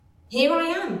"Here I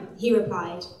am," he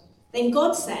replied. Then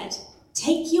God said,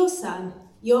 "Take your son,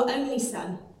 your only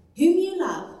son, whom you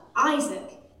love,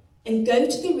 Isaac, and go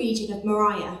to the region of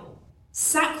Moriah.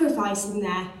 Sacrifice him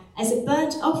there as a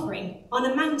burnt offering on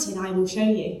a mountain I will show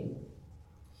you."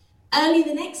 Early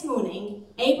the next morning,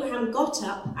 Abraham got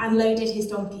up and loaded his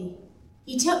donkey.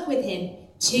 He took with him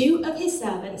 2 of his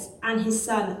servants and his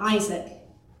son Isaac.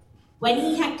 When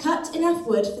he had cut enough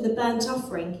wood for the burnt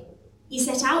offering, he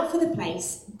set out for the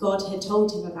place God had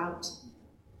told him about.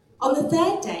 On the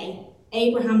 3rd day,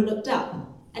 Abraham looked up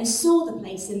and saw the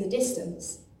place in the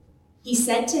distance. He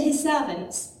said to his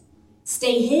servants,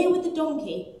 "Stay here with the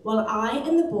donkey while I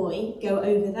and the boy go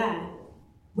over there.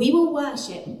 We will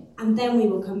worship and then we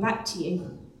will come back to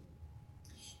you."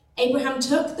 Abraham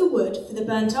took the wood for the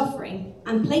burnt offering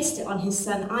and placed it on his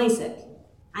son Isaac,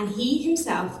 and he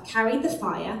himself carried the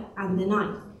fire and the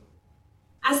knife.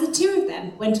 As the 2 of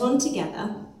them went on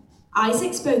together,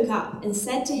 Isaac spoke up and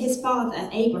said to his father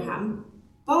Abraham,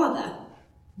 "Father."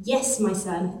 "Yes, my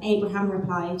son," Abraham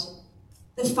replied.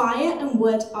 "The fire and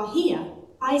wood are here,"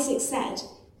 Isaac said,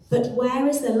 "but where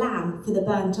is the lamb for the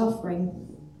burnt offering?"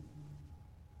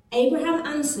 Abraham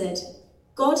answered,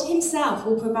 "God himself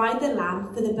will provide the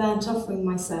lamb for the burnt offering,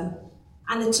 my son."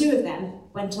 And the 2 of them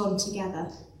went on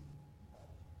together.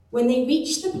 When they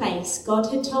reached the place God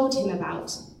had told him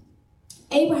about,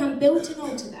 Abraham built an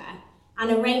altar there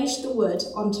and arranged the wood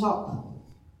on top.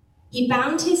 He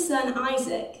bound his son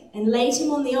Isaac and laid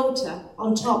him on the altar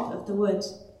on top of the wood.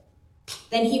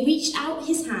 Then he reached out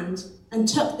his hand and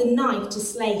took the knife to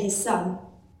slay his son.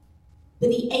 But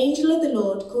the angel of the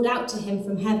Lord called out to him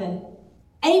from heaven,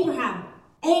 "Abraham,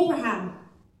 Abraham!"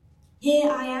 "Here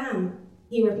I am,"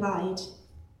 he replied.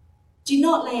 "Do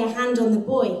not lay a hand on the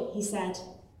boy," he said.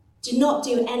 "Do not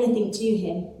do anything to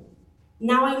him.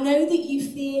 Now I know that you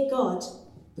fear God,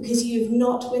 because you have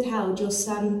not withheld your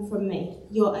son from me,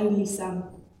 your only son."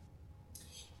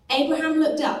 Abraham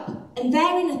looked up, and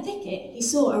there in a thicket he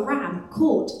saw a ram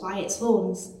caught by its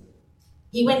horns.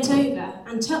 He went over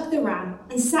and took the ram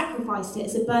and sacrificed it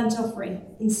as a burnt offering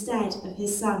instead of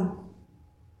his son.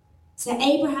 So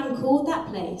Abraham called that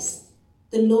place,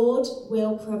 "The Lord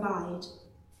will provide."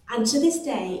 And to this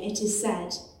day it is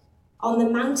said, "On the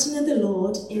mountain of the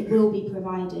Lord it will be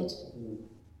provided."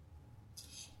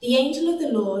 The angel of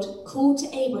the Lord called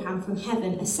to Abraham from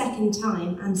heaven a second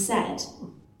time and said,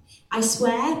 "I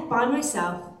swear by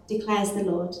myself, declares the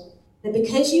Lord, that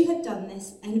because you have done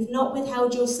this and have not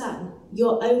withheld your son,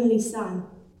 your only son,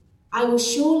 I will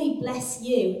surely bless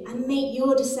you and make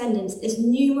your descendants as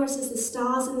numerous as the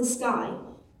stars in the sky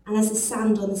and as the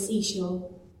sand on the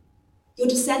seashore. Your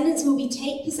descendants will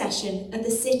take possession of the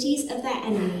cities of their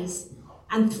enemies,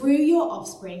 and through your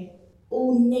offspring,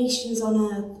 all nations on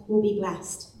earth will be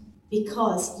blessed,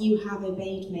 because you have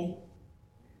obeyed me."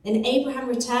 Then Abraham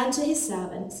returned to his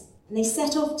servants, and they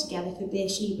set off together for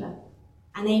Beersheba,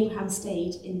 and Abraham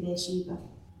stayed in Beersheba.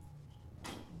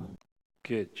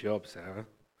 Good job, Sarah.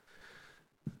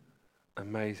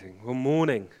 Amazing. Well,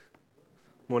 morning.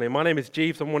 Morning. My name is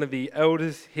Jeeves. I'm one of the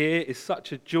elders here. It's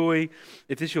such a joy.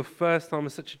 If this is your first time,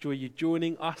 it's such a joy you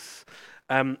joining us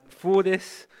for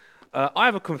this. I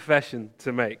have a confession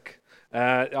to make.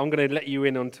 I'm going to let you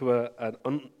in onto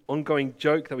an ongoing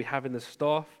joke that we have in the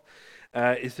staff.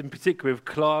 It's in particular with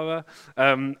Clara,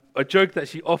 a joke that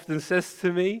she often says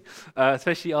to me,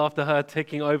 especially after her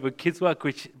taking over kids' work,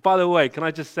 which, by the way, can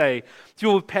I just say, to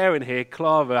your parent here,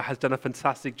 Clara has done a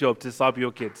fantastic job to sub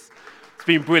your kids. It's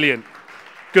been brilliant.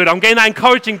 Good, I'm getting that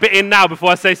encouraging bit in now before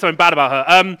I say something bad about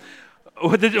her.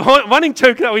 The running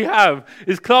joke that we have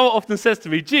is Clara often says to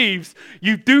me, "Jeeves,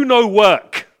 you do no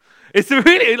work." It's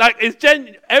really,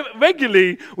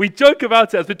 regularly we joke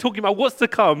about it as we're talking about what's to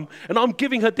come, and I'm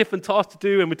giving her different tasks to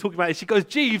do, and we're talking about it. She goes,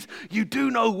 "Jeeves, you do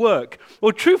no work."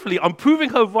 Well, truthfully, I'm proving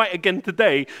her right again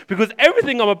today, because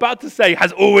everything I'm about to say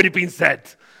has already been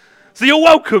said. So you're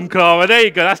welcome, Clara. There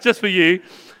you go. That's just for you.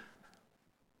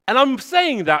 And I'm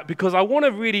saying that because I want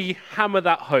to really hammer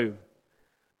that home.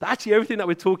 That actually everything that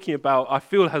we're talking about, I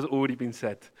feel, has already been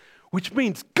said, which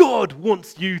means God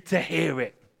wants you to hear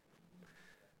it.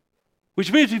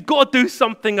 Which means we've got to do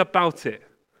something about it.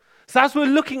 So as we're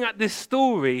looking at this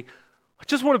story, I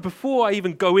just want to, before I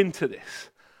even go into this,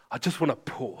 I just want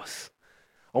to pause.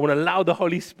 I want to allow the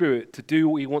Holy Spirit to do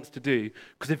what he wants to do.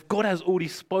 Because if God has already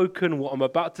spoken what I'm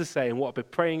about to say and what I've been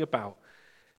praying about,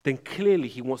 then clearly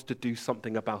he wants to do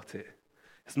something about it.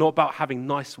 It's not about having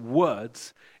nice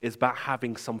words, it's about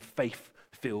having some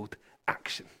faith-filled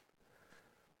action.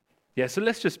 Yeah, so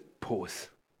let's just pause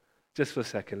just for a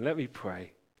second. Let me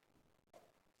pray.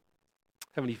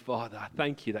 Heavenly Father, I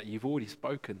thank you that you've already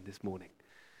spoken this morning.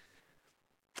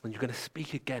 And you're going to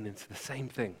speak again into the same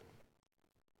thing.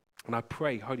 And I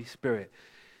pray, Holy Spirit,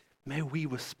 may we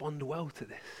respond well to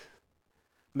this.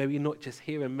 May we not just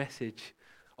hear a message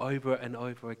over and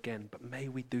over again, but may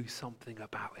we do something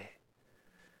about it.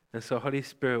 And so, Holy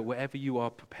Spirit, whatever you are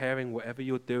preparing, whatever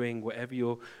you're doing, whatever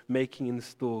you're making in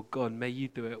store, God, may you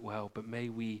do it well, but may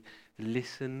we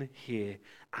listen, hear,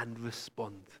 and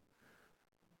respond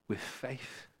with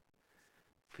faith,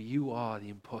 for you are the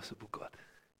impossible God.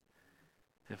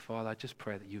 And Father, I just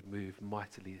pray that you'd move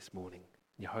mightily this morning.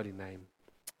 In your holy name,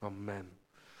 amen.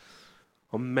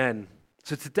 Amen.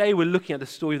 So today we're looking at the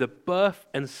story of the birth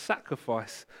and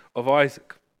sacrifice of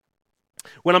Isaac.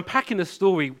 When unpacking the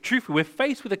story, truthfully, we're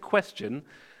faced with a question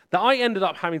that I ended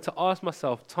up having to ask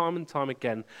myself time and time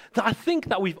again, that I think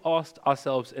that we've asked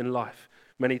ourselves in life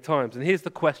many times. And here's the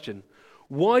question: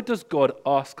 why does God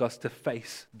ask us to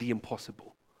face the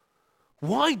impossible?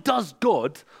 Why does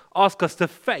God ask us to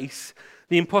face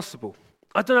the impossible?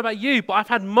 I don't know about you, but I've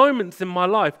had moments in my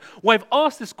life where I've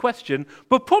asked this question,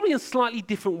 but probably in slightly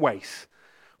different ways.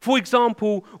 For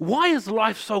example, why is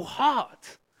life so hard?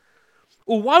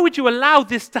 Or why would you allow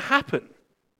this to happen?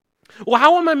 Or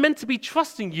how am I meant to be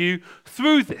trusting you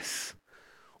through this?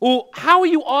 Or how are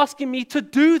you asking me to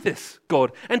do this,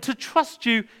 God, and to trust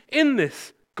you in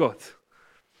this, God?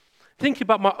 Thinking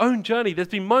about my own journey, there's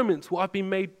been moments where I've been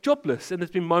made jobless, and there's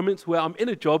been moments where I'm in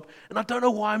a job and I don't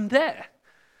know why I'm there.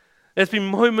 There's been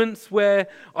moments where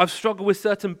I've struggled with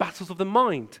certain battles of the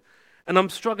mind, and I'm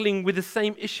struggling with the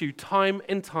same issue time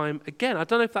and time again. I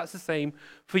don't know if that's the same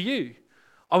for you.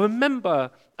 I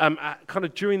remember kind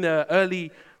of during the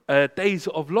early days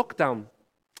of lockdown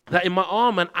that in my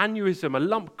arm an aneurysm, a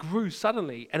lump grew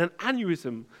suddenly, and an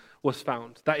aneurysm was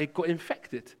found, that it got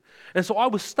infected. And so I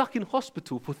was stuck in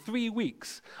hospital for 3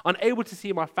 weeks, unable to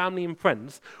see my family and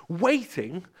friends,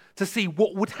 waiting to see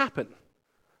what would happen.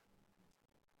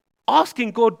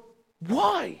 Asking God,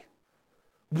 why?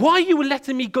 Why are you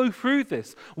letting me go through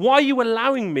this? Why are you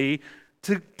allowing me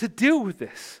to deal with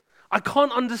this? I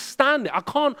can't understand it. I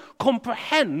can't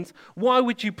comprehend. Why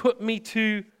would you put me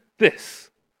to this?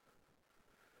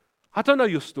 I don't know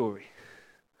your story,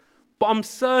 but I'm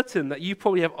certain that you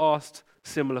probably have asked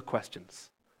similar questions.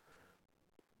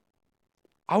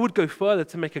 I would go further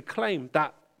to make a claim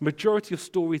that majority of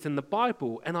stories in the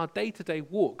Bible and our day-to-day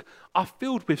walk are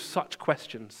filled with such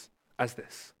questions as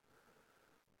this.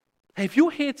 Hey, if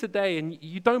you're here today and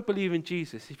you don't believe in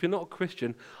Jesus, if you're not a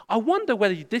Christian, I wonder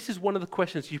whether this is one of the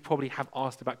questions you probably have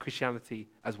asked about Christianity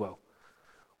as well.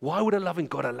 Why would a loving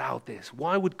God allow this?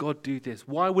 Why would God do this?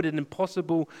 Why would an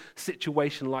impossible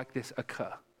situation like this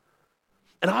occur?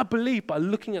 And I believe by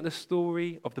looking at the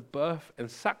story of the birth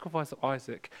and sacrifice of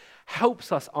Isaac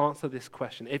helps us answer this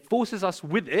question. It forces us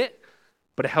with it,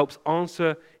 but it helps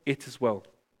answer it as well.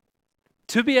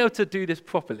 To be able to do this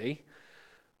properly,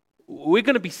 we're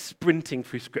going to be sprinting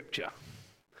through Scripture.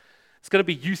 It's going to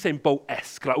be Usain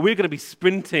Bolt-esque. Like we're going to be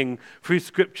sprinting through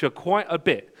Scripture quite a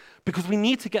bit because we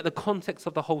need to get the context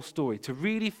of the whole story. To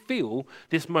really feel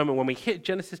this moment when we hit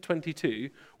Genesis 22,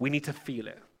 we need to feel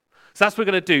it. So that's what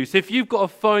we're going to do. So if you've got a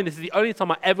phone, this is the only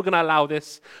time I'm ever going to allow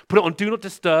this. Put it on Do Not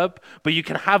Disturb, but you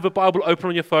can have a Bible open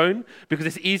on your phone because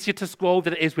it's easier to scroll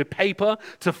than it is with paper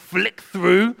to flick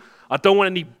through. I don't want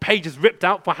any pages ripped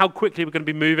out for how quickly we're going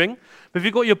to be moving. But if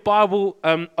you've got your Bible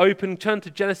open, turn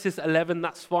to Genesis 11.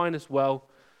 That's fine as well.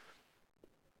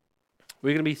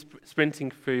 We're going to be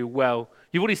sprinting through. Well,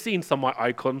 you've already seen some of my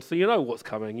icons, so you know what's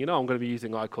coming. You know I'm going to be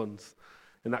using icons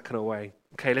in that kind of way.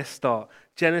 Okay, let's start.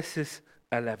 Genesis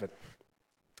 11.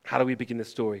 How do we begin the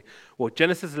story? Well,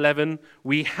 Genesis 11,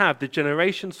 we have the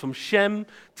generations from Shem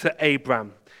to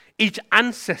Abram. Each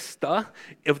ancestor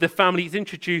of the family is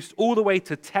introduced all the way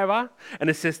to Terah, and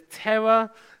it says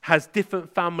Terah has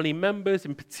different family members.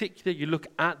 In particular, you look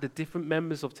at the different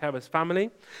members of Terah's family,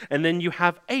 and then you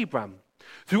have Abram.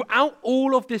 Throughout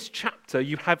all of this chapter,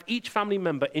 you have each family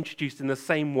member introduced in the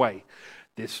same way.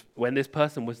 When this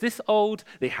person was this old,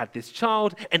 they had this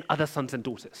child and other sons and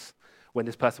daughters. When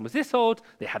this person was this old,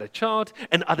 they had a child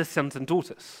and other sons and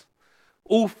daughters.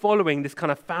 All following this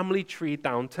kind of family tree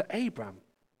down to Abram.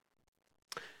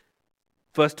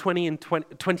 Verse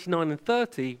 29 and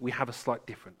 30, we have a slight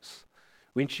difference.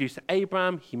 We introduce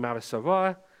Abraham, he marries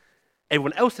Sarah.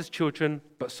 Everyone else has children,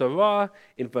 but Sarah,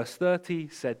 in verse 30,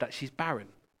 said that she's barren.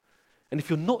 And if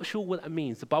you're not sure what that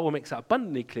means, the Bible makes that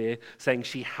abundantly clear, saying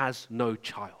she has no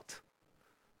child.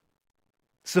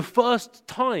 It's the first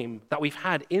time that we've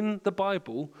had in the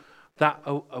Bible that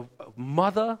a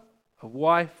mother, a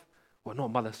wife, well, not a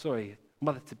mother, sorry,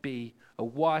 mother-to-be, a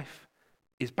wife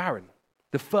is barren.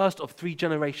 The first of 3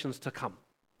 generations to come,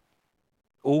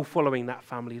 all following that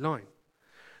family line.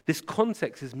 this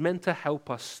context is meant to help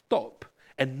us stop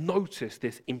and notice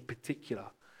this in particular.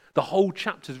 The whole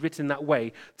chapter is written that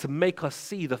way to make us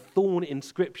see the thorn in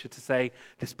Scripture, to say,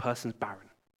 this person's barren.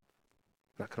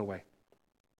 That kind of way.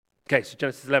 Okay, so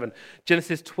Genesis 11.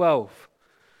 Genesis 12.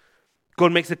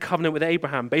 God makes a covenant with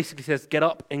Abraham. Basically says, get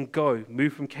up and go.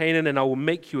 Move from Canaan and I will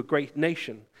make you a great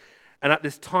nation. And at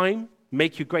this time,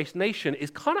 make you a great nation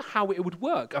is kind of how it would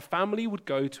work. A family would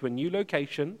go to a new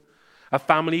location. A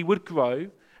family would grow.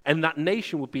 And that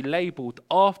nation would be labeled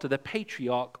after the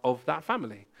patriarch of that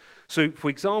family. So, for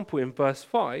example, in verse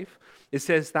 5, it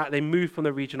says that they moved from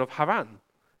the region of Haran.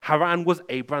 Haran was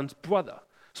Abraham's brother.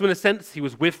 So in a sense, he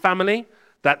was with family.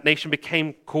 That nation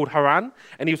became called Haran,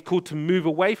 and he was called to move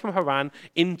away from Haran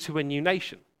into a new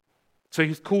nation. So he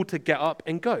was called to get up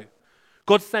and go.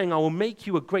 God's saying, I will make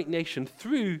you a great nation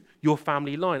through your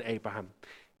family line, Abraham.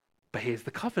 But here's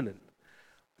the covenant.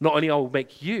 Not only I will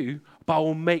make you, but I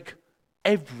will make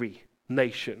every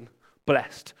nation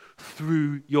blessed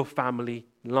through your family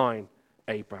line,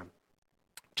 Abraham.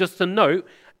 Just to note,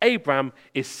 Abraham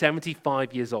is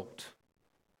 75 years old.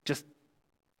 Just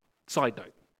side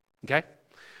note, okay?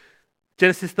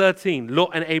 Genesis 13,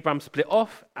 Lot and Abraham split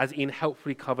off, as Ian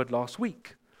helpfully covered last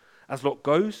week. As Lot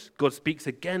goes, God speaks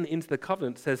again into the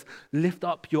covenant, says, lift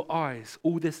up your eyes,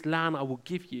 all this land I will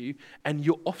give you and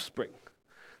your offspring,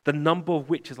 the number of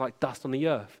which is like dust on the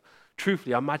earth.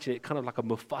 Truthfully, I imagine it kind of like a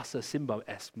Mufasa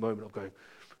Simba-esque moment of going,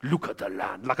 look at the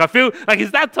land. Like I feel like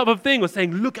it's that type of thing of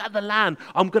saying, look at the land.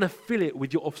 I'm going to fill it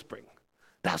with your offspring.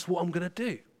 That's what I'm going to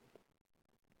do.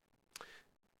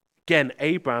 Again,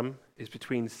 Abraham is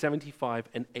between 75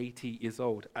 and 80 years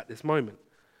old at this moment.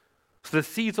 So the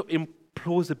seeds of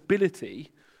implausibility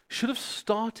should have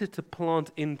started to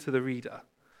plant into the reader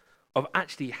of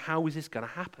actually how is this going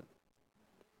to happen.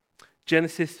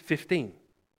 Genesis 15.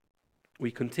 We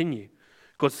continue.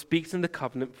 God speaks in the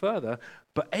covenant further,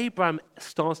 but Abraham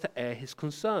starts to air his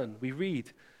concern. We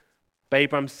read, but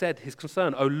Abraham said his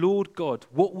concern, O Lord God,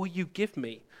 what will you give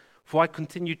me? For I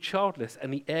continue childless,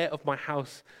 and the heir of my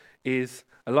house is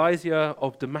Eliezer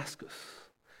of Damascus.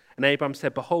 And Abraham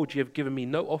said, behold, you have given me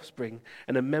no offspring,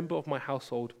 and a member of my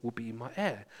household will be my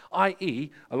heir. I.e.,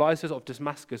 Eliezer of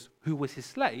Damascus, who was his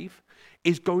slave,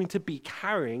 is going to be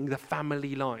carrying the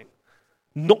family line.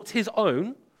 Not his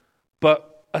own,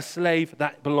 but a slave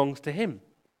that belongs to him.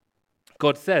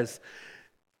 God says,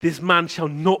 this man shall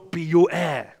not be your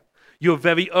heir. Your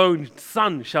very own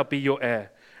son shall be your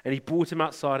heir. And he brought him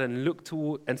outside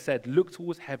and said, look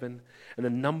towards heaven and the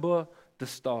number the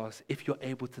stars, if you're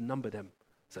able to number them.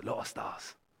 It's a lot of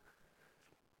stars.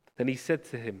 Then he said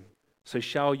to him, so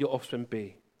shall your offspring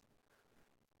be.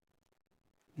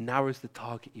 Narrows the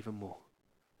target even more.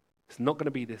 It's not going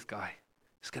to be this guy.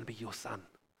 It's going to be your son.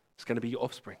 It's going to be your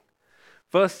offspring.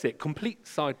 Verse 6, complete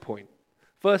side point.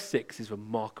 Verse 6 is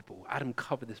remarkable. Adam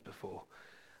covered this before.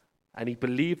 And he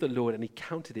believed the Lord and he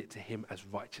counted it to him as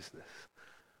righteousness.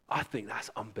 I think that's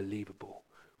unbelievable.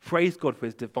 Praise God for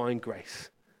his divine grace.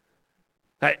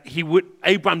 That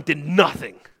Abraham did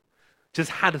nothing. Just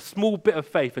had a small bit of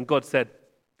faith and God said,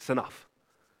 it's enough.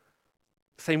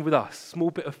 Same with us.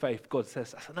 Small bit of faith, God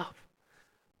says, that's enough.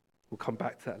 We'll come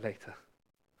back to that later.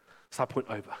 Side point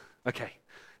over. Okay.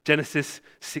 Genesis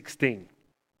 16.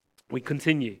 We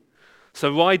continue.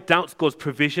 Sarai doubts God's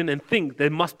provision and thinks there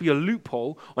must be a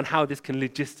loophole on how this can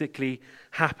logistically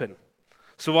happen.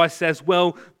 Sarai says,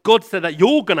 well, God said that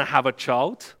you're going to have a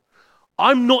child.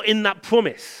 I'm not in that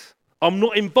promise. I'm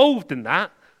not involved in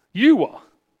that. You are.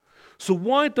 So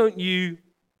why don't you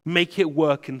make it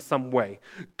work in some way?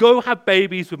 Go have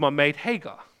babies with my maid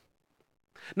Hagar.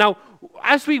 Now,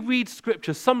 as we read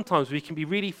scripture, sometimes we can be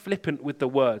really flippant with the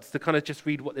words to kind of just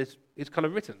read what is kind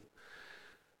of written.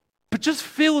 But just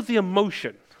feel the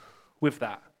emotion with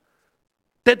that.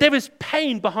 That there is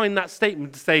pain behind that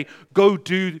statement to say, go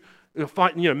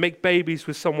make babies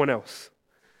with someone else.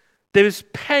 There is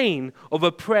pain of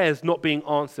her prayers not being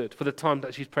answered for the time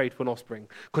that she's prayed for an offspring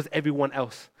because everyone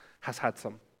else has had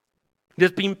some.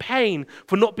 There's been pain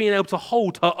for not being able to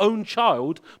hold her own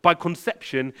child by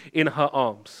conception in her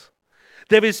arms.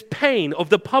 There is pain of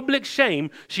the public shame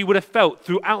she would have felt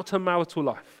throughout her marital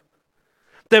life.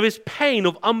 There is pain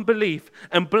of unbelief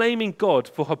and blaming God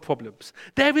for her problems.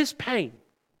 There is pain.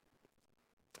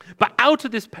 But out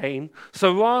of this pain,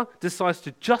 Sarah decides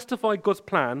to justify God's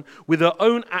plan with her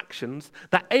own actions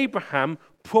that Abraham,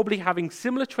 probably having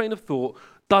similar train of thought,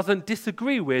 doesn't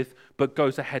disagree with, but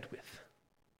goes ahead with.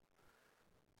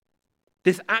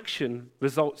 This action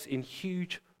results in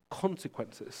huge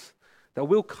consequences that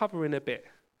we'll cover in a bit,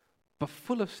 but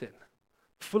full of sin,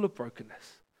 full of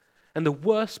brokenness. And the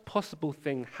worst possible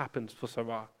thing happens for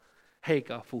Sarah.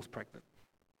 Hagar falls pregnant.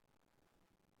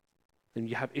 Then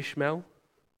you have Ishmael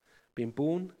being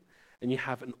born, and you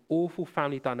have an awful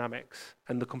family dynamics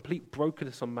and the complete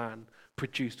brokenness of man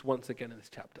produced once again in this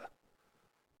chapter.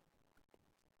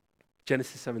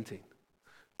 Genesis 17.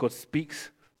 God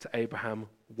speaks to Abraham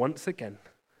once again,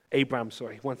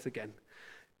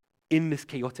 in this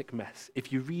chaotic mess.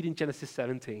 If you read in Genesis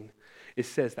 17, it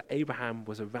says that Abraham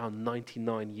was around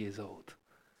 99 years old.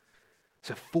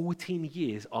 So 14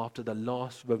 years after the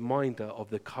last reminder of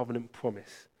the covenant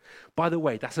promise. By the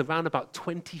way, that's around about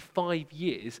 25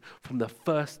 years from the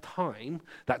first time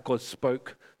that God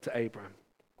spoke to Abraham.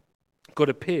 God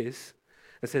appears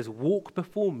and says, walk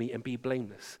before me and be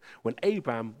blameless, when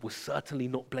Abraham was certainly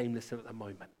not blameless at the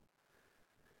moment.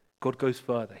 God goes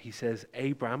further. He says,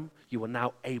 Abraham, you are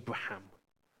now Abraham.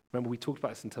 Remember, we talked about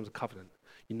this in terms of covenant.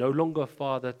 You're no longer a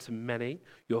father to many,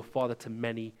 you're a father to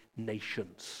many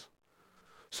nations.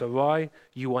 Sarai,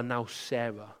 you are now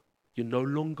Sarah. You're no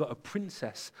longer a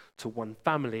princess to one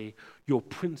family, you're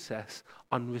princess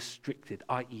unrestricted,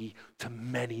 i.e. to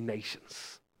many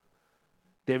nations.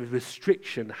 Their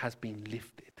restriction has been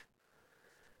lifted.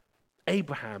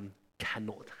 Abraham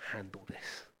cannot handle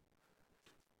this.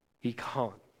 He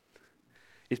can't.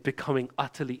 It's becoming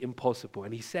utterly impossible.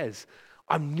 And he says,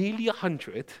 I'm nearly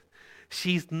 100,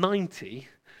 she's 90,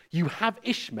 you have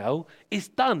Ishmael, it's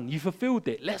done, you fulfilled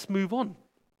it, let's move on.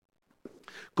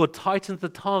 God tightens the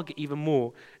target even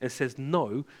more and says,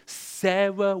 no,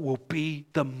 Sarah will be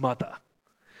the mother,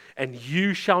 and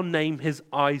you shall name his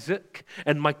Isaac,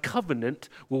 and my covenant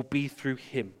will be through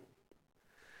him.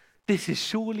 This is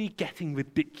surely getting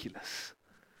ridiculous.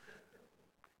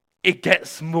 It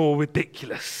gets more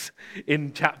ridiculous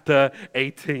in chapter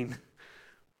 18,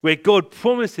 where God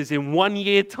promises in 1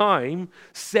 year time,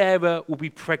 Sarah will be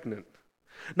pregnant.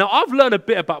 Now, I've learned a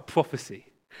bit about prophecy.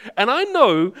 And I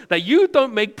know that you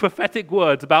don't make prophetic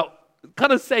words about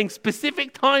kind of saying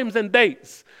specific times and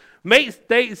dates. Makes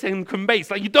dates and conveys.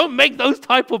 Like, you don't make those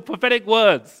type of prophetic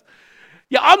words.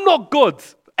 Yeah, I'm not God.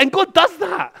 And God does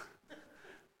that.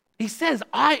 He says,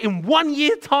 in 1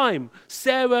 year time,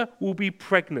 Sarah will be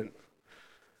pregnant.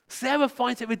 Sarah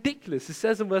finds it ridiculous. It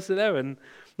says in verse 11,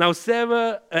 now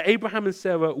Abraham and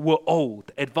Sarah were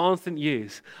old, advanced in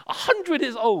years. 100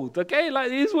 is old, okay?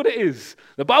 Like, it is what it is.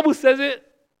 The Bible says it.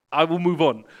 I will move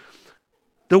on.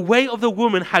 The way of the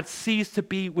woman had ceased to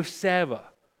be with Sarah.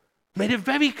 Made it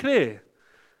very clear.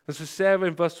 And so Sarah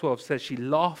in verse 12 says she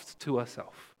laughed to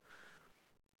herself.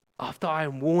 After I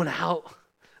am worn out,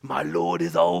 my Lord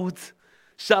is old.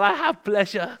 Shall I have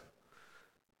pleasure?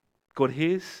 God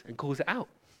hears and calls it out.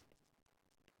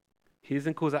 Hears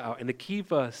and calls it out. And the key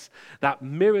verse that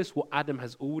mirrors what Adam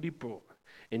has already brought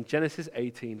in Genesis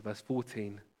 18 verse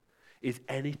 14 is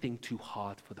anything too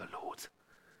hard for the Lord.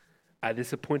 At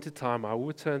this appointed time, I will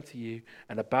return to you,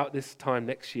 and about this time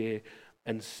next year,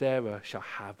 and Sarah shall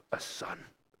have a son.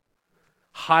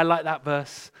 Highlight that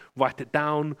verse, write it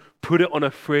down, put it on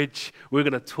a fridge. We're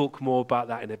going to talk more about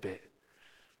that in a bit.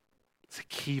 It's a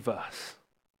key verse.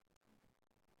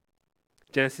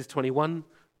 Genesis 21,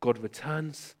 God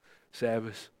returns,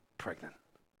 Sarah's pregnant.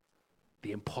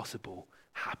 The impossible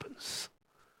happens.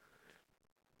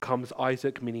 Comes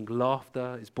Isaac, meaning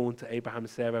laughter, is born to Abraham and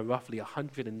Sarah, roughly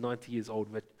 190 years old,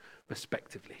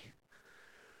 respectively.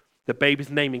 The baby's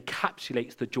name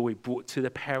encapsulates the joy brought to the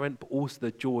parent, but also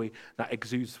the joy that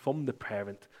exudes from the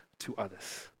parent to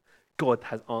others. God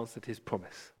has answered his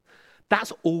promise.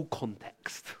 That's all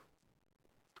context.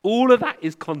 All of that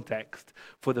is context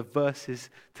for the verses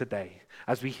today.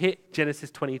 As we hit Genesis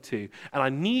 22, and I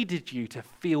needed you to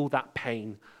feel that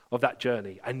pain of that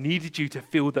journey. I needed you to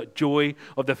feel that joy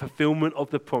of the fulfillment of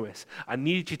the promise. I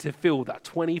needed you to feel that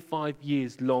 25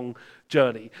 years long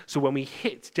journey. So when we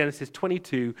hit Genesis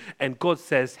 22 and God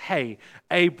says, hey,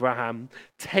 Abraham,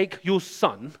 take your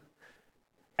son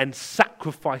and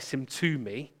sacrifice him to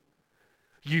me,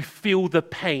 you feel the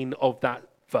pain of that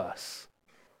verse.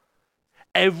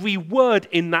 Every word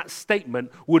in that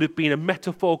statement would have been a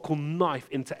metaphorical knife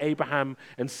into Abraham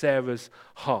and Sarah's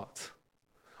heart.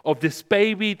 Of this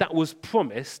baby that was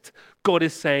promised, God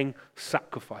is saying,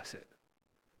 sacrifice it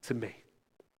to me.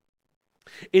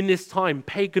 In this time,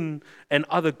 pagan and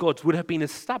other gods would have been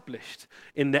established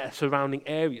in their surrounding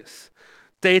areas.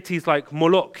 Deities like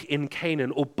Moloch in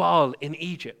Canaan or Baal in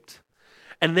Egypt.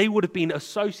 And they would have been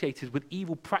associated with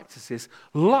evil practices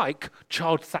like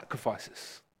child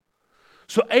sacrifices.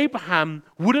 So Abraham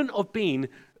wouldn't have been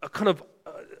a kind of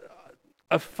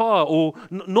afar or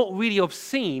not really have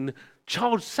seen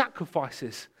child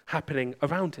sacrifices happening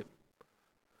around him.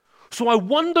 So I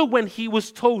wonder when he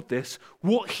was told this,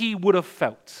 what he would have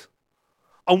felt.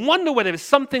 I wonder whether it's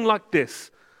something like this.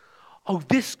 Oh,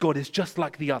 this God is just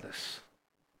like the others.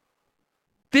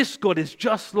 This God is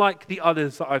just like the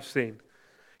others that I've seen.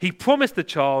 He promised the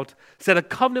child, said a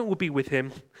covenant will be with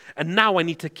him, and now I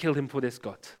need to kill him for this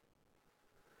God.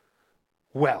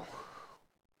 Well,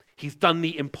 he's done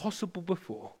the impossible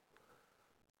before,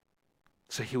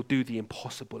 so he'll do the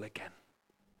impossible again.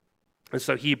 And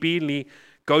so he obediently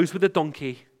goes with the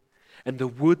donkey and the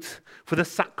wood for the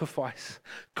sacrifice,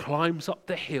 climbs up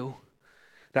the hill.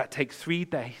 That takes 3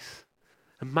 days.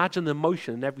 Imagine the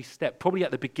emotion in every step. Probably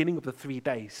at the beginning of the 3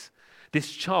 days,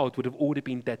 this child would have already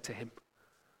been dead to him.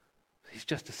 He's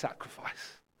just a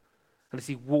sacrifice. And as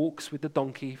he walks with the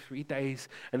donkey 3 days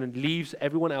and then leaves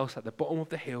everyone else at the bottom of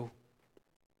the hill,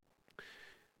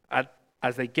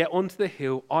 as they get onto the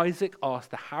hill, Isaac asks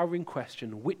the harrowing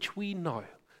question, which we know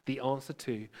the answer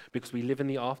to because we live in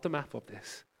the aftermath of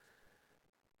this.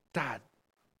 Dad,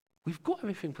 we've got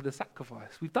everything for the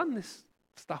sacrifice. We've done this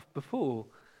stuff before.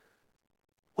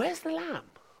 Where's the lamb?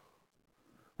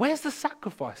 Where's the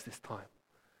sacrifice this time?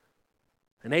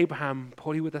 And Abraham,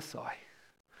 probably with a sigh,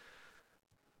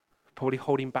 probably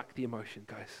holding back the emotion,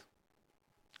 goes,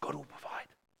 God will provide.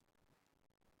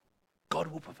 God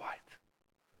will provide.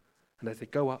 And as they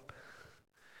go up,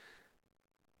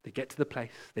 they get to the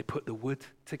place, they put the wood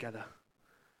together.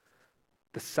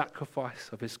 The sacrifice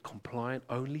of his compliant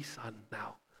only son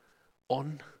now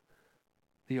on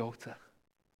the altar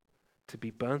to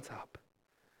be burnt up.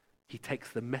 He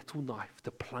takes the metal knife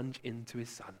to plunge into his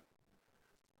son.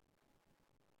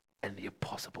 And the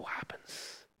impossible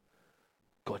happens.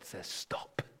 God says,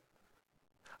 stop.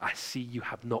 I see you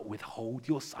have not withheld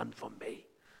your son from me.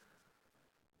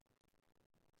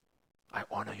 I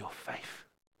honor your faith.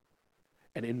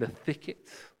 And in the thicket,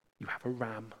 you have a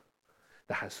ram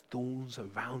that has thorns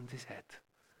around his head.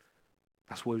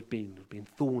 That's what it had been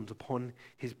thorns upon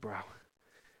his brow.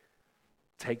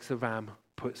 Takes the ram,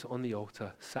 puts it on the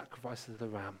altar, sacrifices the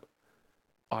ram.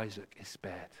 Isaac is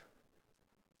spared.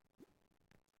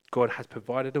 God has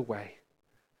provided a way.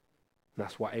 And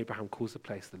that's why Abraham calls the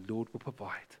place, the Lord will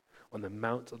provide. On the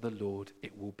mount of the Lord,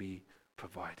 it will be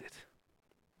provided.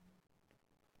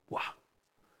 Wow.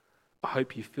 I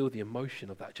hope you feel the emotion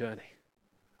of that journey.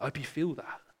 I hope you feel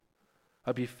that. I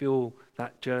hope you feel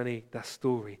that journey, that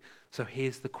story. So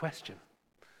here's the question.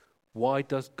 Why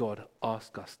does God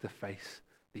ask us to face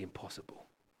the impossible?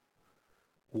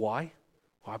 Why?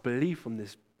 Well, I believe from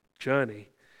this journey,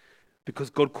 because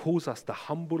God calls us to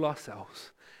humble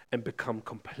ourselves and become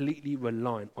completely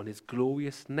reliant on his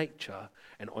glorious nature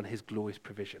and on his glorious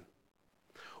provision.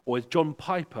 Or as John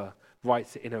Piper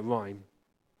writes it in a rhyme,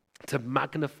 to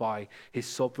magnify his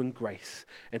sovereign grace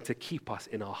and to keep us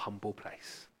in our humble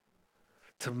place.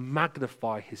 To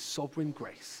magnify his sovereign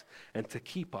grace and to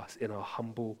keep us in our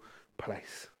humble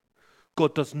place.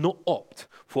 God does not opt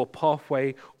for a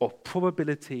pathway of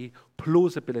probability,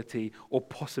 plausibility, or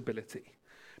possibility.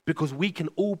 Because we can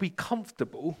all be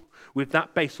comfortable with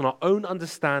that based on our own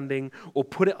understanding, or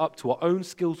put it up to our own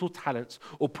skills or talents,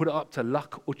 or put it up to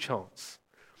luck or chance.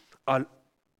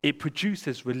 It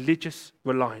produces religious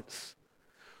reliance.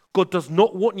 God does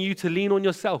not want you to lean on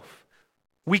yourself.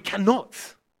 We cannot.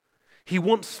 He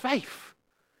wants faith.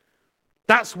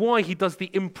 That's why he does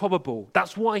the improbable.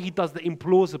 That's why he does the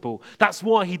implausible. That's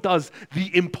why he does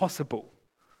the impossible.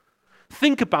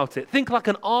 Think about it. Think like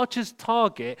an archer's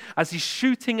target as he's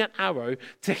shooting an arrow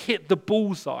to hit the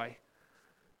bullseye.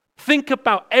 Think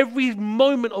about every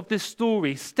moment of this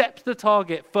story steps the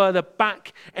target further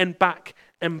back and back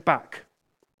and back.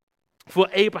 For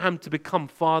Abraham to become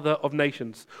father of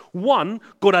nations. 1,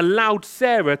 God allowed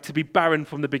Sarah to be barren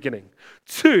from the beginning.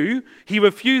 2, he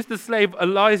refused the slave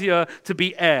Eliezer to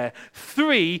be heir.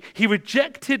 3, he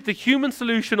rejected the human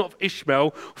solution of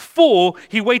Ishmael. 4,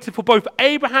 he waited for both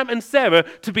Abraham and Sarah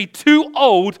to be too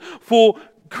old for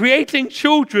creating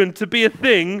children to be a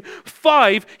thing.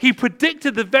 5, he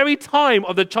predicted the very time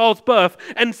of the child's birth.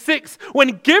 And 6,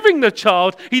 when giving the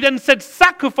child, he then said,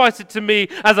 sacrifice it to me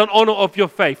as an honor of your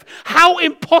faith. How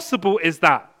impossible is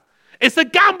that? It's a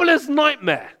gambler's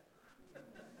nightmare.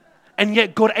 And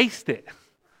yet God aced it.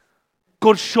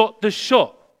 God shot the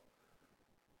shot.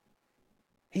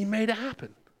 He made it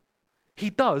happen. He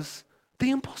does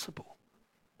the impossible.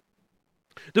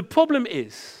 The problem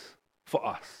is, for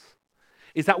us,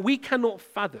 is that we cannot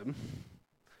fathom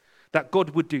that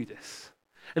God would do this.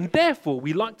 And therefore,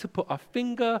 we like to put our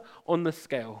finger on the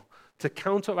scale to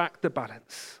counteract the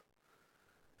balance.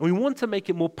 And we want to make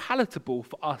it more palatable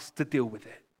for us to deal with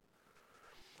it.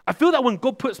 I feel that when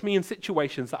God puts me in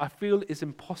situations that I feel is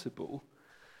impossible,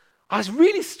 I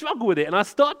really struggle with it, and I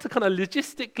start to kind of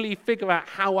logistically figure out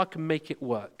how I can make it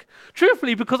work.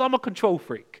 Truthfully, because I'm a control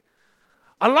freak.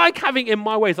 I like having it in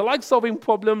my ways. I like solving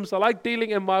problems. I like dealing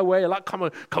in my way. I like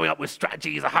coming up with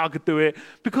strategies of how I could do it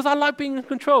because I like being in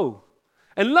control.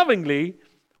 And lovingly,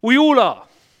 we all are.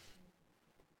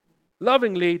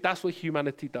 Lovingly, that's what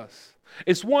humanity does.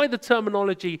 It's why the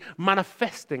terminology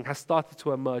manifesting has started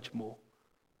to emerge more.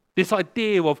 This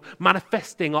idea of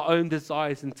manifesting our own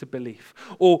desires into belief.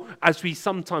 Or, as we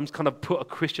sometimes kind of put a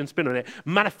Christian spin on it,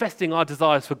 manifesting our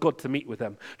desires for God to meet with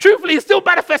them. Truthfully, it's still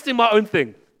manifesting my own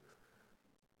thing.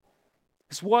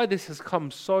 It's why this has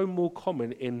come so more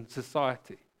common in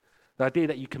society. The idea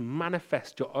that you can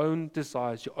manifest your own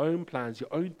desires, your own plans,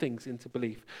 your own things into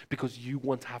belief because you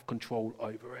want to have control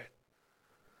over it.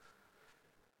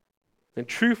 And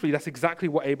truthfully, that's exactly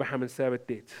what Abraham and Sarah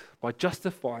did by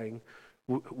justifying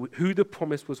who the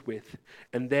promise was with,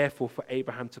 and therefore for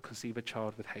Abraham to conceive a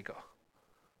child with Hagar.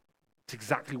 It's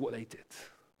exactly what they did.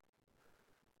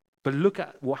 But look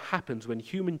at what happens when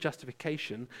human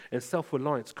justification and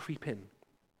self-reliance creep in.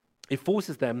 It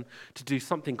forces them to do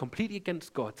something completely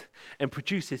against God and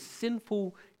produces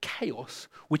sinful chaos,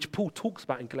 which Paul talks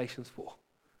about in Galatians 4.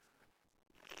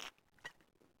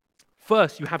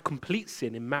 First, you have complete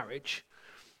sin in marriage,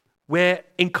 where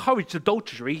encouraged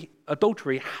adultery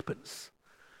happens.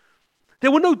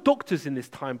 There were no doctors in this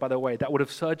time, by the way, that would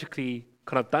have surgically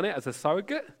kind of done it as a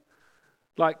surrogate.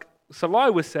 Like Sarai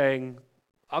was saying,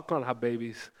 I can't have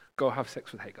babies, go have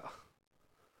sex with Hagar.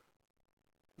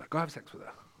 Like, go have sex with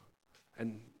her.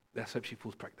 And let's hope she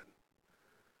falls pregnant.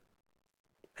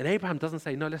 And Abraham doesn't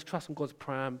say, no, let's trust in God's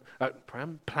plan.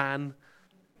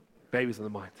 Babies on the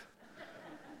mind.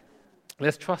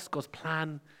 Let's trust God's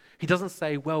plan. He doesn't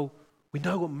say, well, we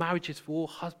know what marriage is for,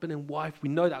 husband and wife. We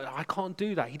know that. I can't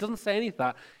do that. He doesn't say any of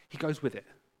that. He goes with it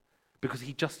because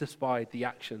he justified the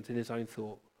actions in his own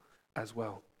thought as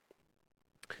well.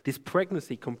 This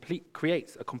pregnancy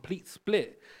creates a complete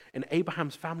split in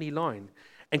Abraham's family line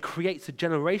and creates a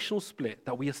generational split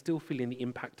that we are still feeling the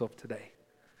impact of today.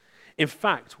 In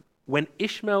fact, when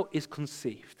Ishmael is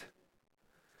conceived,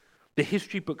 the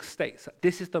history book states that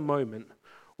this is the moment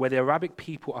where the Arabic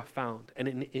people are found, and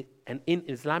in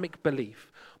Islamic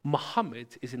belief, Muhammad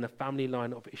is in the family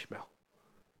line of Ishmael.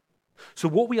 So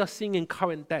what we are seeing in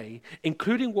current day,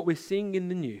 including what we're seeing in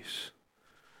the news,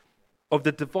 of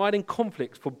the dividing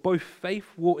conflicts for both faith,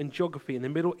 war, and geography in the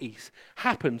Middle East,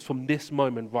 happens from this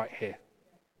moment right here.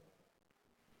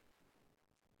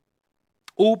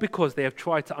 All because they have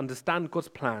tried to understand God's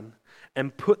plan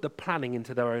and put the planning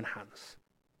into their own hands.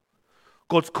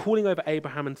 God's calling over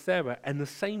Abraham and Sarah, and the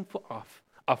same for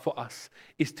us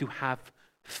is to have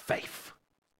faith.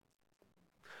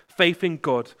 Faith in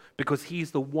God, because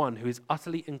he's the one who is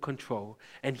utterly in control,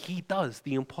 and he does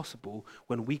the impossible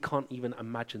when we can't even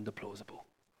imagine the plausible.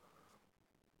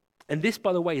 And this,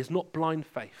 by the way, is not blind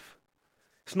faith.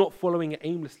 It's not following it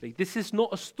aimlessly. This is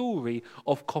not a story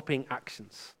of copying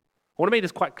actions. I want to make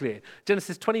this quite clear.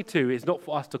 Genesis 22 is not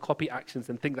for us to copy actions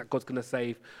and think that God's going to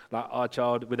save like our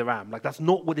child with a ram. Like, that's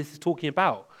not what this is talking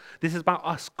about. This is about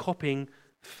us copying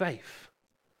faith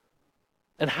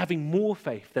and having more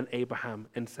faith than Abraham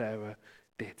and Sarah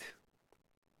did.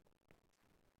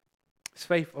 It's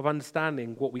faith of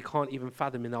understanding what we can't even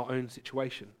fathom in our own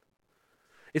situation.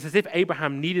 It's as if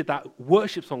Abraham needed that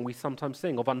worship song we sometimes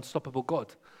sing of Unstoppable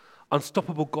God.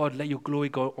 Unstoppable God, let your glory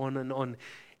go on and on.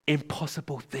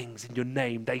 Impossible things in your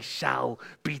name, they shall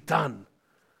be done.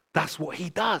 That's what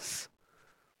he does.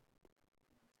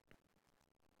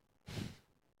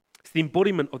 It's the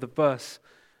embodiment of the verse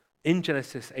in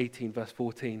Genesis 18, verse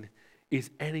 14. Is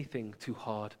anything too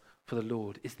hard for the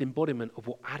Lord? It's the embodiment of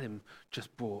what Adam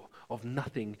just brought, of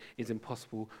nothing is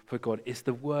impossible for God. It's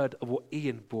the word of what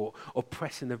Ian brought, of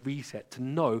pressing the reset, to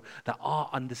know that our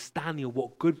understanding of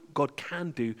what good God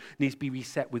can do needs to be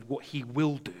reset with what he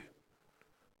will do.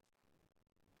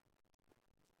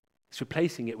 It's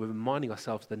replacing it with reminding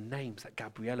ourselves the names that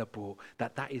Gabriella brought,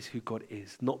 that is who God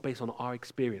is, not based on our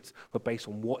experience, but based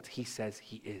on what he says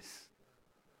he is.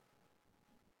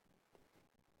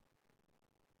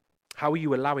 How are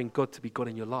you allowing God to be God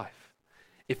in your life?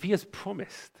 If he has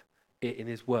promised it in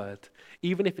his word,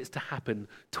 even if it's to happen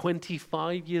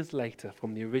 25 years later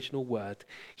from the original word,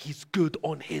 he's good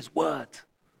on his word.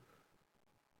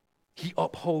 He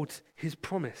upholds his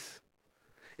promise.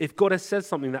 If God has said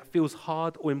something that feels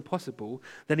hard or impossible,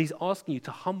 then he's asking you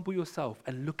to humble yourself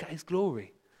and look at his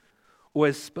glory. Or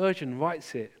as Spurgeon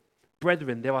writes it,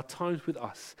 brethren, there are times with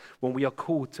us when we are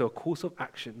called to a course of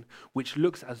action which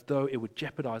looks as though it would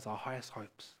jeopardize our highest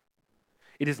hopes.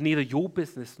 It is neither your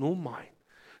business nor mine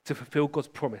to fulfill God's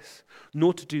promise,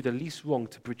 nor to do the least wrong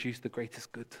to produce the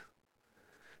greatest good.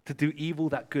 To do evil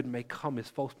that good may come is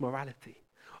false morality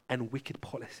and wicked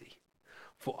policy.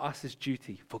 for us is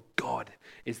duty, for God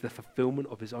is the fulfillment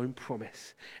of his own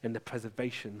promise and the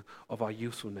preservation of our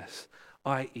usefulness,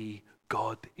 i.e.,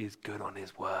 God is good on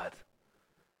his word,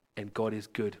 and God is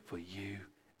good for you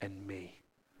and me.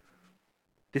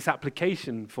 This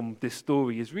application from this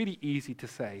story is really easy to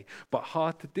say, but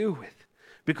hard to deal with,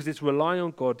 because it's relying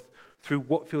on God through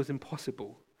what feels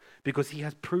impossible, because he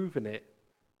has proven it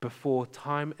before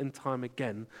time and time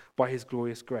again by his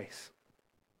glorious grace.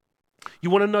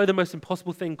 You want to know the most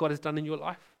impossible thing God has done in your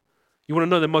life? You want to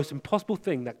know the most impossible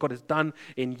thing that God has done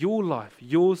in your life,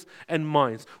 yours and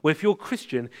mine? Well, if you're a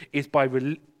Christian, is by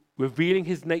revealing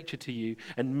his nature to you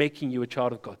and making you a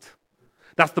child of God.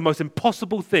 That's the most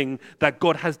impossible thing that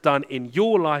God has done in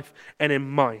your life and in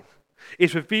mine.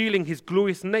 It's revealing his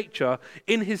glorious nature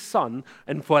in his Son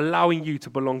and for allowing you to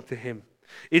belong to him.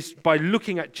 It's by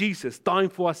looking at Jesus, dying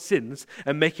for our sins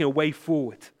and making a way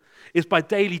forward. It's by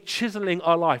daily chiseling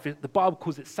our life. The Bible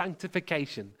calls it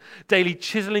sanctification. Daily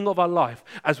chiseling of our life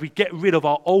as we get rid of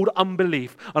our old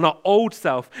unbelief and our old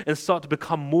self and start to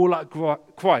become more like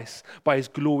Christ by his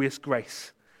glorious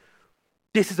grace.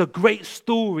 This is a great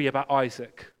story about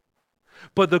Isaac.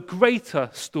 But the greater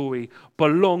story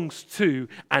belongs to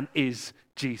and is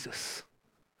Jesus.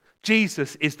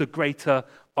 Jesus is the greater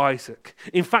Isaac.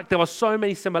 In fact, there are so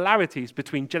many similarities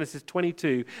between Genesis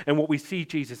 22 and what we see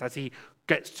Jesus as he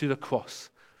gets to the cross.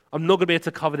 I'm not going to be able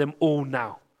to cover them all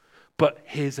now, but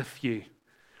here's a few.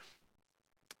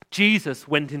 Jesus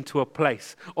went into a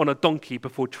place on a donkey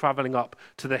before traveling up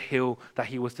to the hill that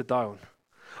he was to die on.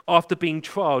 After being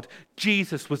trialed,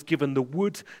 Jesus was given the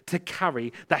wood to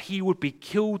carry that he would be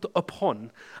killed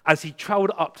upon as he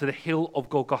traveled up to the hill of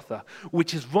Golgotha,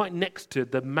 which is right next to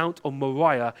the Mount of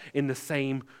Moriah in the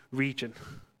same region.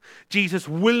 Jesus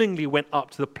willingly went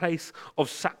up to the place of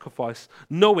sacrifice,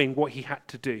 knowing what he had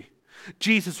to do.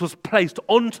 Jesus was placed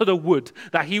onto the wood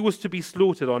that he was to be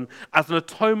slaughtered on as an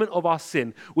atonement of our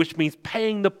sin, which means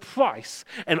paying the price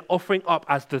and offering up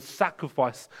as the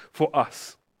sacrifice for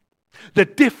us. The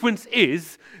difference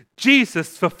is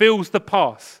Jesus fulfills the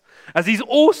past, as he's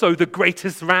also the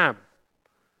greatest ram.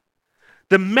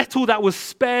 The metal that was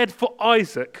spared for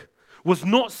Isaac was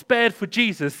not spared for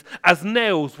Jesus, as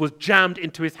nails was jammed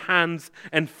into his hands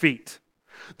and feet.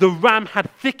 The ram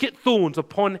had thicket thorns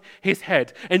upon his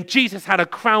head, and Jesus had a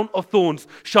crown of thorns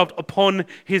shoved upon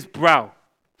his brow.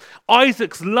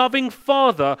 Isaac's loving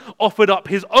father offered up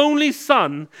his only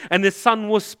son, and his son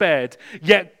was spared.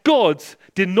 Yet God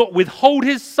did not withhold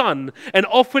his son and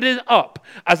offered it up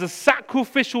as a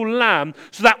sacrificial lamb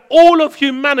so that all of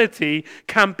humanity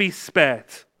can be spared.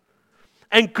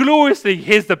 And gloriously,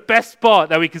 here's the best part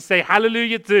that we can say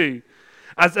hallelujah to.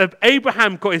 As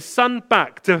Abraham got his son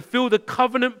back to fulfill the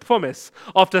covenant promise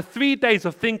after 3 days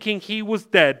of thinking he was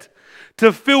dead,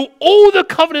 to fulfill all the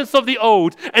covenants of the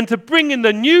old and to bring in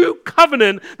the new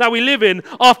covenant that we live in,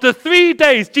 after 3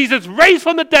 days, Jesus raised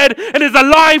from the dead and is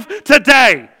alive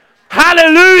today.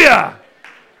 Hallelujah!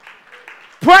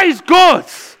 Praise God!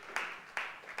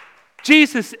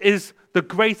 Jesus is the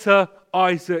greater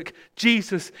Isaac.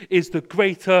 Jesus is the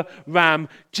greater ram.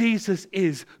 Jesus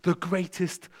is the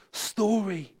greatest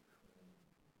story.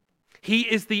 He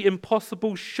is the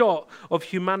impossible shot of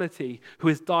humanity who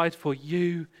has died for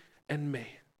you and me.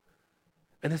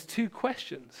 And there's two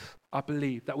questions, I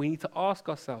believe, that we need to ask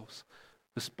ourselves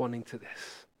responding to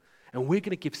this. And we're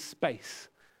going to give space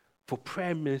for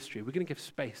prayer ministry. We're going to give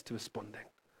space to responding,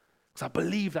 because I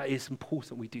believe that it's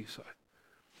important we do so.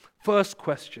 First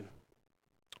question: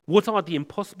 what are the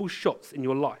impossible shots in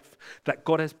your life that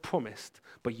God has promised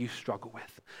but you struggle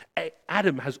with?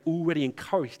 Adam has already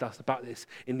encouraged us about this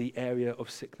in the area of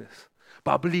sickness.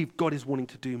 But I believe God is wanting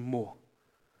to do more.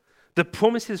 The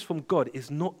promises from God is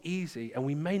not easy, and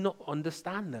we may not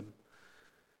understand them.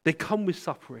 They come with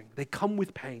suffering. They come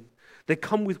with pain. They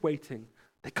come with waiting.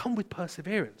 They come with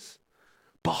perseverance.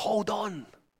 But hold on.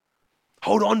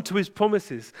 Hold on to his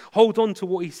promises. Hold on to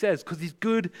what he says, because he's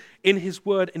good in his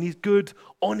word and he's good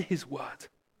on his word.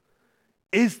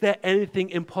 Is there anything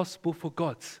impossible for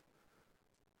God?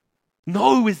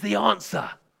 No is the answer.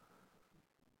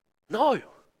 No.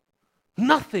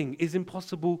 Nothing is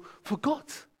impossible for God.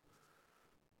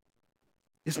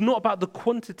 It's not about the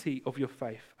quantity of your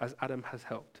faith, as Adam has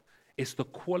helped. It's the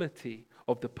quality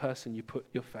of the person you put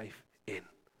your faith in.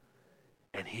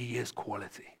 And he is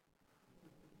quality.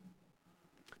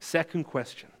 Second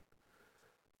question: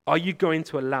 are you going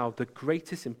to allow the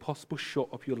greatest impossible shot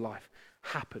of your life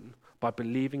happen by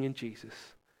believing in Jesus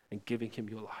and giving him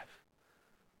your life?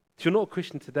 If you're not a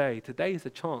Christian today is a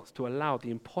chance to allow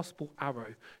the impossible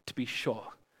arrow to be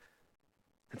shot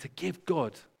and to give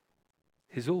God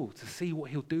his all, to see what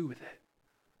he'll do with it.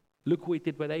 Look what he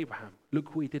did with Abraham.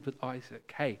 Look what he did with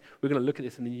Isaac. Hey, we're going to look at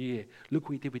this in the new year. Look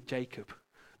what he did with Jacob.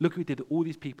 Look what he did with all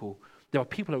these people. There are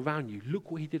people around you.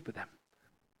 Look what he did with them.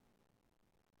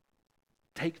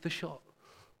 Take the shot.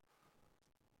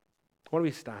 Why don't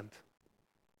we stand?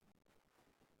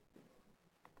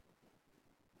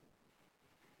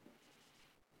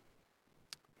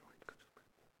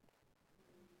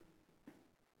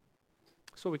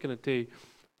 That's what we're going to do.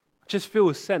 Just feel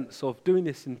a sense of doing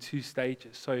this in 2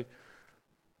 stages. So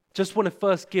just want to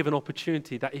first give an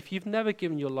opportunity that if you've never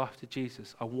given your life to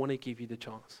Jesus, I want to give you the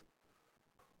chance.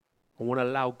 I want to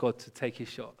allow God to take his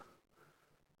shot.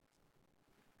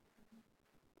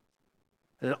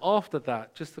 And then after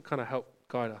that, just to kind of help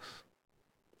guide us,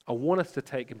 I want us to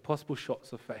take impossible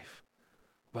shots of faith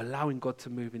by allowing God to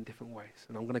move in different ways.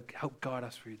 And I'm going to help guide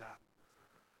us through that.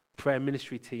 Prayer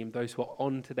ministry team, those who are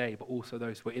on today, but also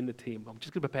those who are in the team. I'm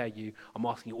just going to prepare you. I'm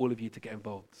asking all of you to get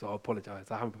involved. So I apologize.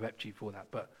 I haven't prepared you for that,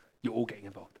 but you're all getting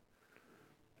involved.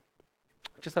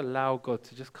 Just allow God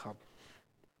to just come.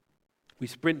 We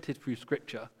sprinted through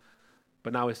scripture,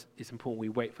 but now it's important we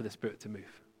wait for the Spirit to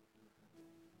move.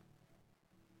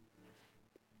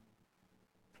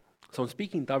 So I'm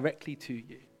speaking directly to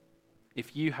you.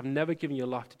 If you have never given your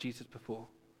life to Jesus before,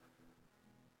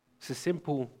 it's a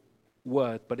simple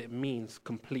word, but it means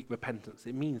complete repentance.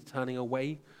 It means turning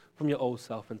away from your old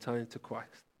self and turning to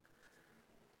Christ.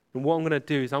 And what I'm going to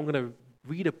do is I'm going to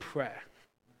read a prayer.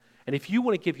 And if you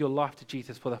want to give your life to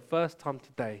Jesus for the first time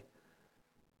today,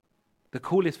 the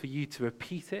call is for you to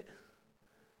repeat it,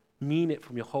 mean it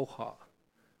from your whole heart.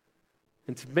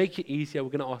 And to make it easier,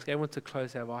 we're going to ask everyone to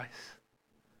close their eyes.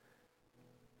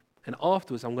 And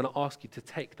afterwards, I'm going to ask you to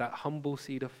take that humble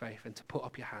seed of faith and to put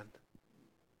up your hand.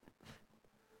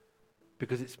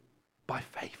 Because it's by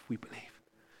faith we believe.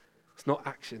 It's not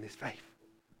action, it's faith.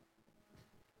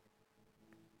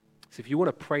 So if you want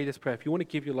to pray this prayer, if you want to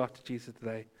give your life to Jesus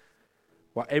today,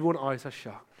 while everyone's eyes are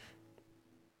shut,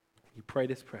 you pray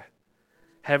this prayer.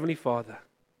 Heavenly Father,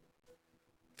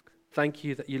 thank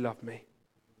you that you love me.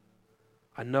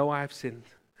 I know I have sinned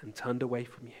and turned away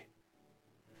from you,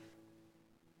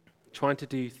 trying to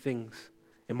do things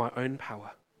in my own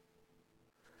power.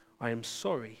 I am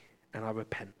sorry and I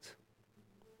repent.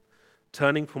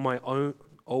 Turning from my own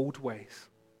old ways,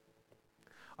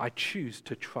 I choose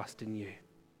to trust in you.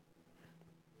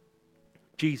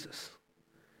 Jesus,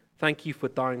 thank you for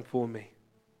dying for me,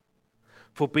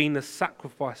 for being the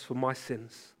sacrifice for my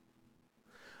sins.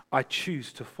 I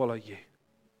choose to follow you.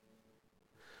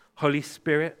 Holy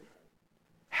Spirit,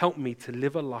 help me to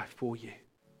live a life for you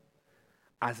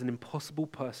as an impossible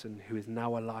person who is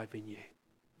now alive in you.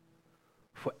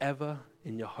 Forever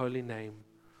in your holy name,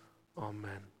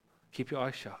 amen. Keep your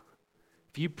eyes shut.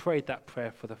 If you prayed that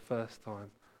prayer for the first time,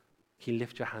 can you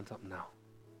lift your hands up now?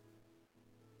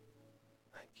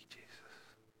 Thank you, Jesus.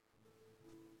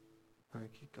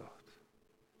 Thank you, God.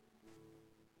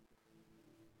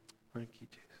 Thank you,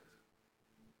 Jesus.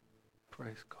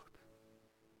 Praise God.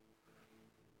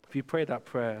 If you prayed that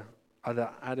prayer, either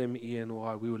Adam, Ian, or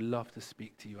I, we would love to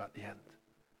speak to you at the end.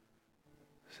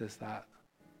 It says that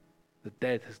the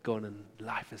dead has gone and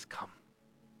life has come.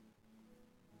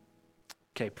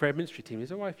 Okay, prayer ministry team, is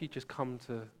it all right if you just come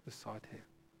to the side here?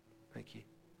 Thank you.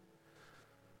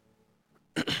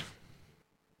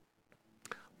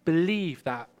 Believe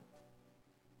that,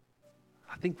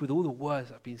 I think with all the words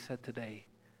that have been said today,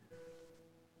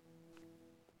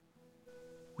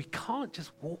 we can't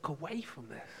just walk away from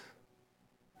this.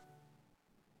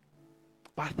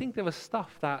 But I think there was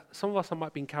stuff that some of us might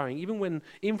have been carrying,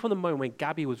 even from the moment when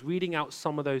Gabby was reading out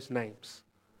some of those names,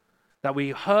 that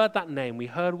we heard that name, we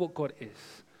heard what God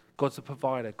is. God's a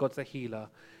provider, God's a healer.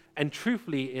 And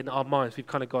truthfully, in our minds, we've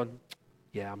kind of gone,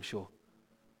 yeah, I'm sure.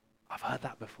 I've heard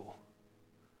that before.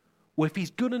 Well, if he's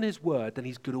good in his word, then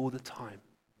he's good all the time.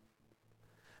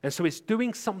 And so it's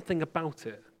doing something about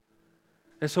it.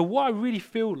 And so what I really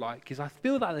feel like is I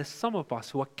feel that there's some of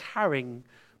us who are carrying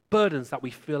burdens that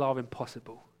we feel are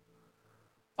impossible.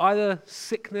 Either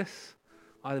sickness,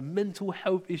 either mental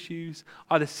health issues,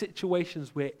 either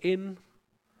situations we're in,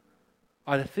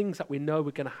 either things that we know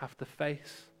we're going to have to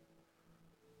face,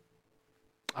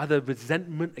 either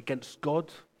resentment against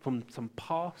God from some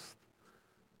past,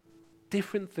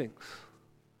 different things.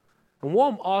 And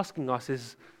what I'm asking us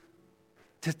is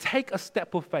to take a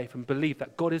step of faith and believe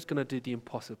that God is going to do the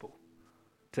impossible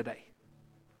today.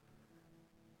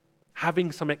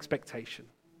 Having some expectation.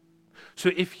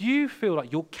 So if you feel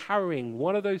like you're carrying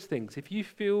one of those things, if you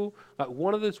feel like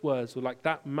one of those words or like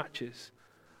that matches,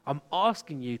 I'm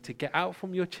asking you to get out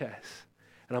from your chairs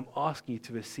and I'm asking you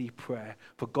to receive prayer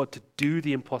for God to do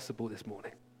the impossible this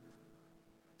morning.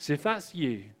 So if that's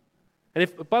you, And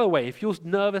if, by the way, if you're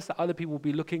nervous that other people will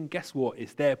be looking, guess what?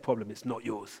 It's their problem. It's not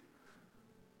yours.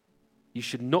 You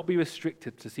should not be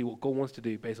restricted to see what God wants to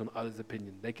do based on others'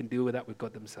 opinion. They can deal with that with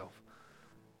God themselves.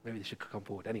 Maybe they should come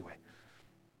forward. Anyway,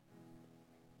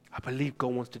 I believe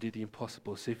God wants to do the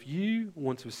impossible. So if you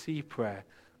want to receive prayer,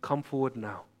 come forward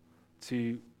now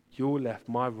to your left,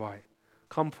 my right.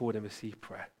 Come forward and receive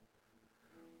prayer.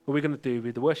 What we're going to do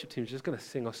with the worship team is just going to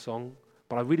sing a song,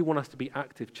 but I really want us to be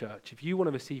active, church. If you want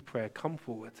to receive prayer, come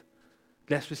forward.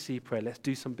 Let's receive prayer. Let's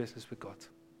do some business with God.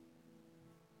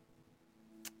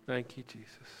 Thank you,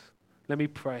 Jesus. Let me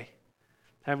pray.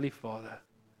 Heavenly Father,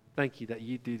 thank you that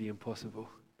you do the impossible.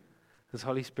 As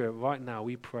Holy Spirit, right now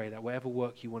we pray that whatever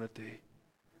work you want to do,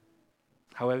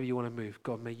 however you want to move,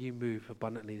 God, may you move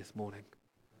abundantly this morning.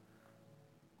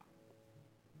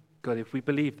 God, if we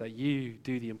believe that you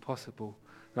do the impossible,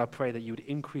 then I pray that you would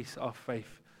increase our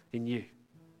faith in you.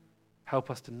 Help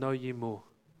us to know you more.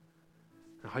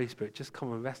 And Holy Spirit, just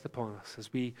come and rest upon us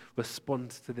as we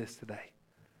respond to this today.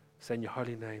 Say in your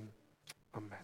holy name, amen.